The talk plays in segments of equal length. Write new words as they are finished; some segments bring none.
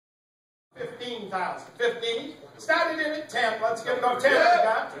15,000. 15. Started in at 10. Let's get it up. 10 I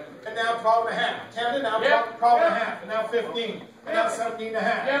got. And now 12 and a half. 10 and now 12 and a half. And now 15. And now 17 and a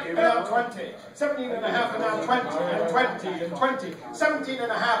half. And now 20. 17 and a half and now 20. And 20 and 20. 17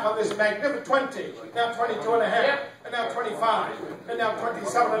 and a half on this magnificent 20. Now 22 and a half. And now 25. And now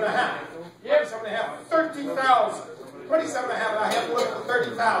 27 and a half. 27 and a half. 30,000. 27 and a half, and I have to look at the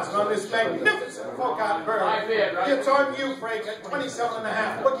 30,000 on this magnificent folk-out bird. It's on you, Frank, at 27 and a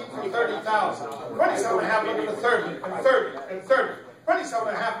half, looking for 30,000. 27 and a half, looking for 30, and 30, and 30. 27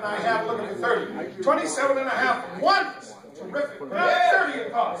 and a half, and I have looking for 30. 27 and a half, once. Terrific. Now 30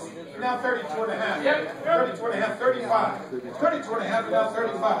 it costs. Now 32 and a half. 32 and a half, 35. 32 and a half, and now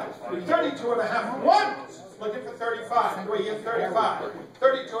 35. 32 and a half, once. Looking for 35. We hit 35.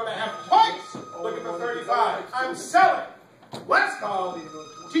 32 and a half, twice. Looking for 35. I'm selling. Let's call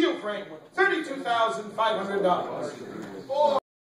to you, Frank, $32,500.